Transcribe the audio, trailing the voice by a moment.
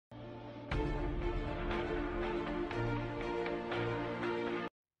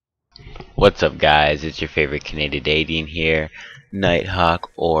What's up, guys? It's your favorite Canadian here,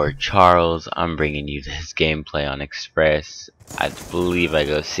 Nighthawk or Charles. I'm bringing you this gameplay on Express. I believe I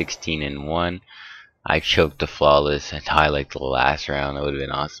go 16-1. I choked the flawless and I like the last round. It would have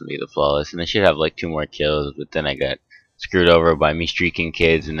been awesome to be the flawless, and I should have like 2 more kills, but then I got screwed over by me streaking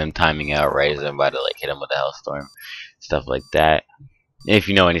kids and them timing out right as I'm about to like hit them with a hellstorm, stuff like that. If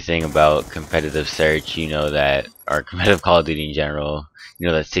you know anything about competitive search, you know that, or competitive Call of Duty in general, you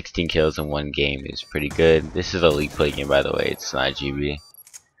know that 16 kills in one game is pretty good. This is a league play game, by the way. It's not GB.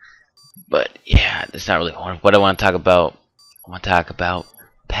 But yeah, that's not really what I want to talk about. I want to talk about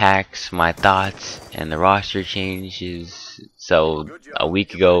PAX, my thoughts, and the roster changes. So a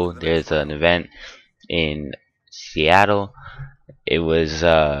week ago, there's an event in Seattle. It was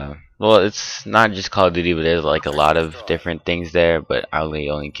well, it's not just Call of Duty, but there's like a lot of different things there, but I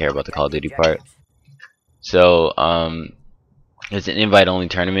only care about the Call of Duty part. So it's an invite only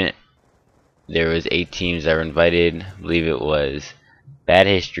tournament. There was 8 teams that were invited. I believe it was Bad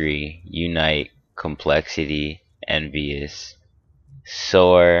History, Unite, Complexity, Envious,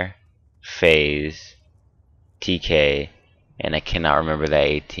 Soar, FaZe, TK, and I cannot remember that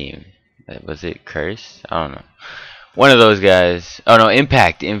 8 team. Was it Curse? I don't know. One of those guys. Oh no,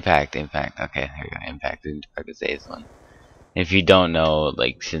 Impact. Okay, there we go. Impact. I could say this one. If you don't know,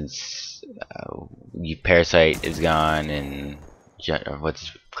 like since Parasite is gone and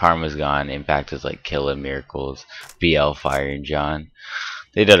what's Karma's gone, Impact is like Killa, Miracles, BL, Fire, and John.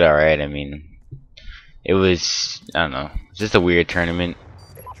 They did alright. I mean, it was, I don't know, just a weird tournament,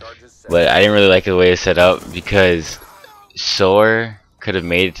 but I didn't really like the way it's set up because Soar could have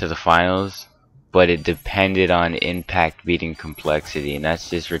made it to the finals, but it depended on Impact beating Complexity, and that's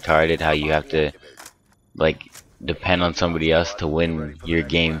just retarded how you have to like depend on somebody else to win your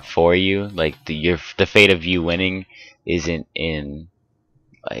game for you. Like the fate of you winning isn't in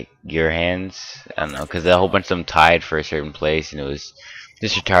like your hands. I don't know, because a whole bunch of them tied for a certain place, and it was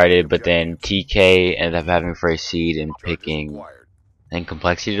just retarded. But then TK ended up having first seed and picking and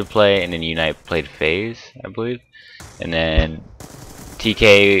Complexity to play, and then Unite played FaZe, I believe, and then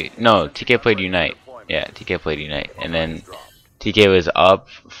TK played Unite. Yeah, TK played Unite, and then TK was up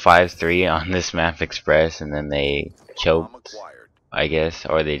 5-3 on this map Express, and then they choked, I guess,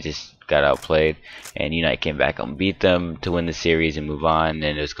 or they just got outplayed, and Unite came back and beat them to win the series and move on.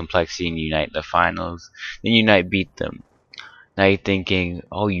 And it was Complexity and Unite in the finals. Then Unite beat them. Now you're thinking,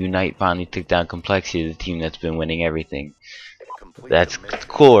 oh, Unite finally took down Complexity, the team that's been winning everything. That's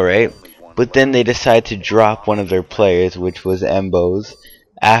cool, right? But then they decide to drop one of their players, which was MBOZE,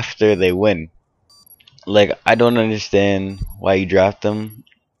 after they win. Like, I don't understand why you dropped them.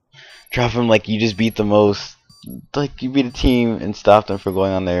 Drop them like you just beat the most. Like, you beat a team and stopped them from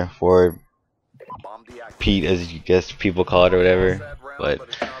going on their forward Pete, as you guess people call it or whatever.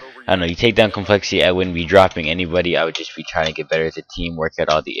 But I don't know, you take down Complexity, I wouldn't be dropping anybody. I would just be trying to get better as a team, work out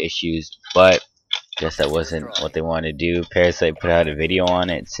all the issues. But guess that wasn't what they wanted to do. Parasite put out a video on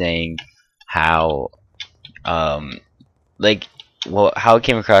it saying how like, well, how it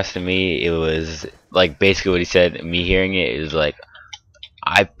came across to me, it was like basically what he said. Me hearing it is like,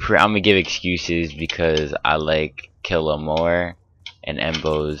 I'm gonna give excuses because I like Killa more, and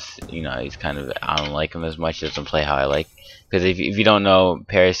MBOZE, you know, he's kind of, I don't like him as much. He doesn't play how I like. Because if you don't know,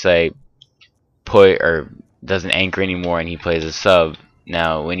 Parasite doesn't anchor anymore, and he plays a sub.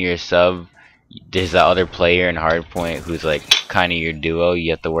 Now, when you're a sub, there's that other player in Hardpoint who's like kind of your duo.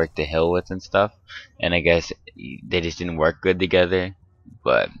 You have to work the hill with and stuff. And I guess they just didn't work good together.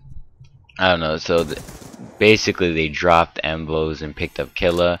 But I don't know. So basically, they dropped MBOZE and picked up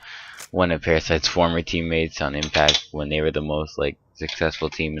Killa, one of Parasite's former teammates on Impact when they were the most like successful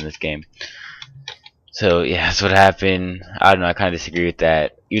team in this game. So yeah, that's what happened. I don't know. I kind of disagree with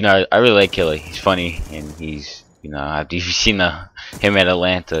that. You know, I really like Killa. He's funny, and he's, you know, after you've seen him at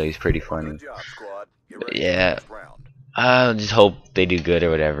Atlanta, he's pretty funny. But yeah, I just hope they do good or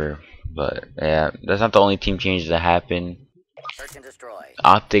whatever. But yeah, that's not the only team change that happened.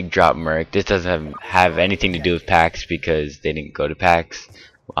 Optic dropped Merc. This doesn't have anything to do with PAX because they didn't go to PAX.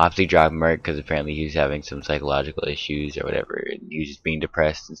 Optic dropped Merc because apparently he was having some psychological issues or whatever, and he was just being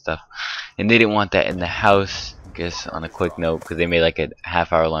depressed and stuff. And they didn't want that in the house. I guess on a quick note, because they made like a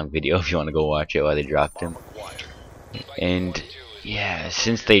half-hour long video if you want to go watch it, why they dropped him. And yeah,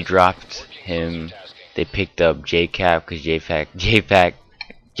 since they dropped him, they picked up JCap because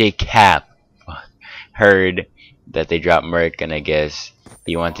JCap heard that they dropped Merc, and I guess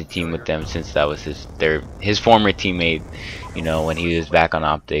he wanted to team with them since that was his former teammate, you know, when he was back on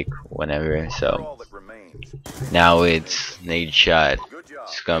Optic, whenever. So now it's Nadeshot,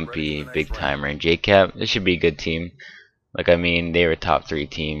 Scumpy, Big Timer, and JCap. This should be a good team. Like, I mean, they were a top 3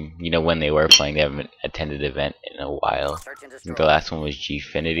 team. You know, when they were playing, they haven't attended an event in a while. I think the last one was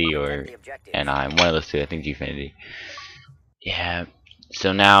Gfinity or Anaheim. One of those two, I think Gfinity. Yeah,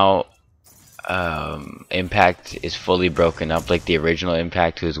 so now Impact is fully broken up, like the original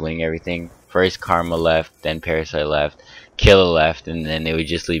Impact, who was winning everything. First Karma left, then Parasite left, Killer left, and then they would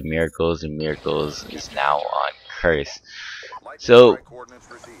just leave Miracles, and Miracles is now on Curse. So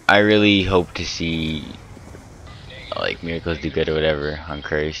I really hope to see like Miracles do good or whatever on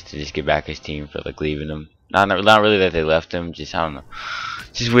Curse to just get back his team for like leaving him. Not really that they left him, just I don't know.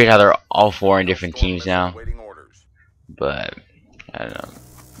 It's just weird how they're all 4 in different teams now. But I don't know.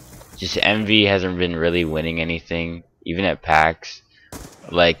 Just MV hasn't been really winning anything, even at PAX.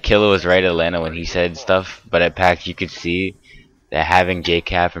 Like Killa was right at Atlanta when he said stuff, but at PAX you could see that having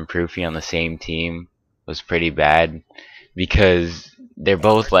JCap and Proofy on the same team was pretty bad because they're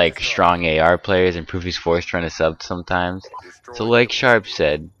both like strong AR players, and Proofy's forced run a sub sometimes. So like Sharp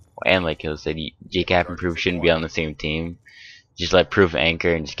said, and like Killa said, JCap and Proof shouldn't be on the same team. Just let Proof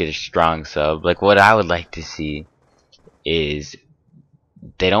anchor and just get a strong sub. Like what I would like to see is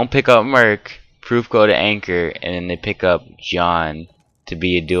they don't pick up Merc, Proof go to Anchor, and then they pick up John to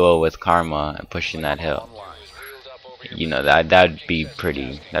be a duo with Karma and pushing that hill. You know, that'd be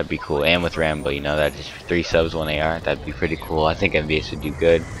cool. And with Rambo, you know, that just 3 subs, 1 AR, that'd be pretty cool. I think MBOZE would do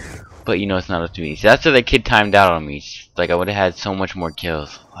good. But you know, it's not up to me. So that's why the kid timed out on me. Like I would have had so much more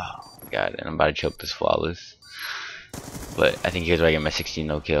kills. Oh my god, and I'm about to choke this flawless. But I think here's where I get my 16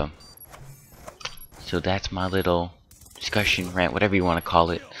 no kill. So that's my little discussion, rant, whatever you want to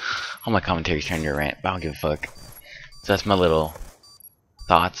call it. All my commentaries turn into a rant, but I don't give a fuck. So that's my little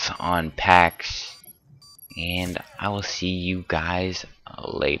thoughts on PAX, and I will see you guys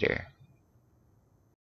later.